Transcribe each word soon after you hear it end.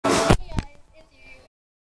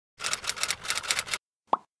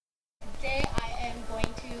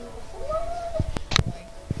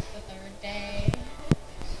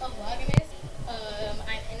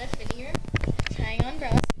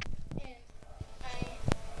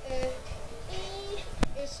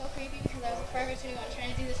cartoon about trying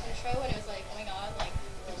to do this intro, and it was like, oh my god, like,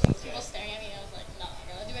 people staring at me, and I was like, no, I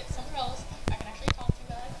gotta do it somewhere else. I can actually talk to you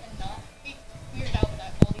guys and not be weirded out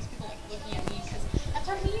that all these people like looking at me, because that's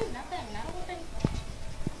our me, not them, not a thing.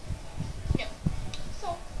 Yeah.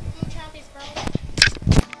 So, I'm gonna try out these girls.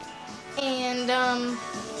 And,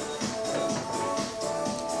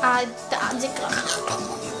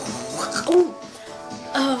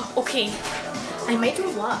 okay. I might do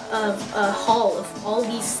a lot of a haul of all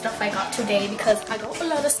these stuff I got today because I got a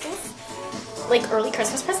lot of stuff, like early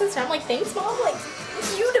Christmas presents, and I'm like, thanks mom, like,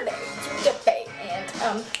 you the bae,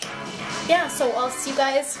 and yeah, so I'll see you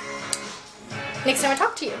guys next time I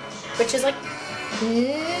talk to you, which is like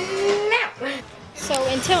now. So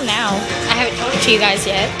until now, I haven't talked to you guys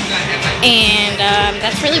yet, and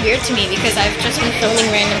that's really weird to me because I've just been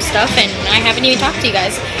filming random stuff and I haven't even talked to you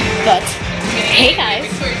guys, but hey guys,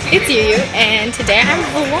 it's Iwlly, and today I'm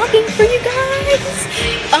vlogging for you guys.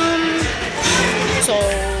 So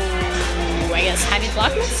I guess happy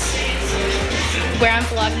Vlogmas, where I'm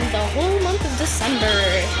vlogging the whole month of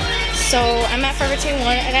December. So I'm at Forever 21,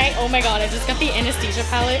 and oh my god, I just got the anesthesia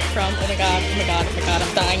palette from, oh my god,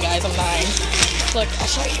 I'm dying guys, I'm dying. Look, I'll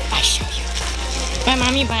show you. My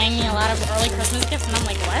mommy buying me a lot of early Christmas gifts, and I'm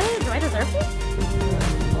like, what? Do I deserve this?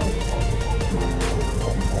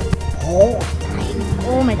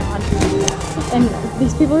 Oh my god. And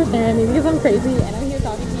these people are staring at me because I'm crazy and I'm here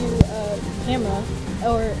talking to you camera,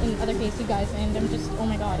 or in other case you guys, and I'm just, oh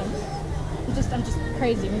my god, I'm just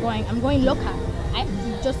crazy. I'm going loca. I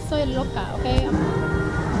just soy loca, okay?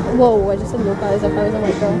 Whoa, I just said loca as if I was a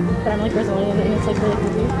white girl, but I'm like Brazilian and it's like really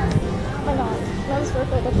creepy. Oh my god. I was so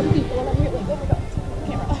afraid of the people and I'm here like, oh my god,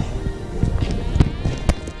 camera.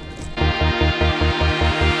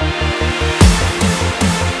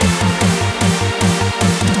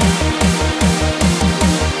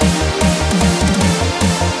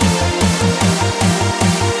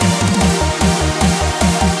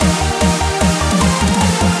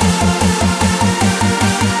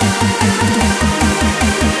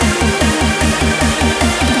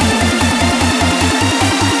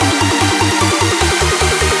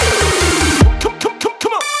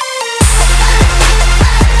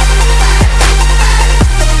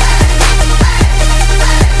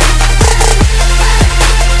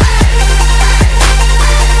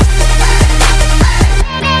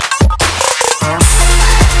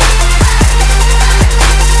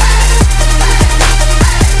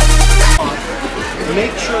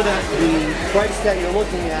 Make sure that the price that you're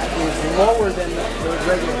looking at is lower than the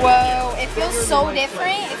regular. Whoa, it feels so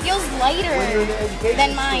different. It feels lighter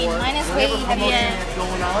than mine. Mine is way heavier.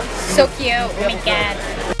 So cute. Oh my god.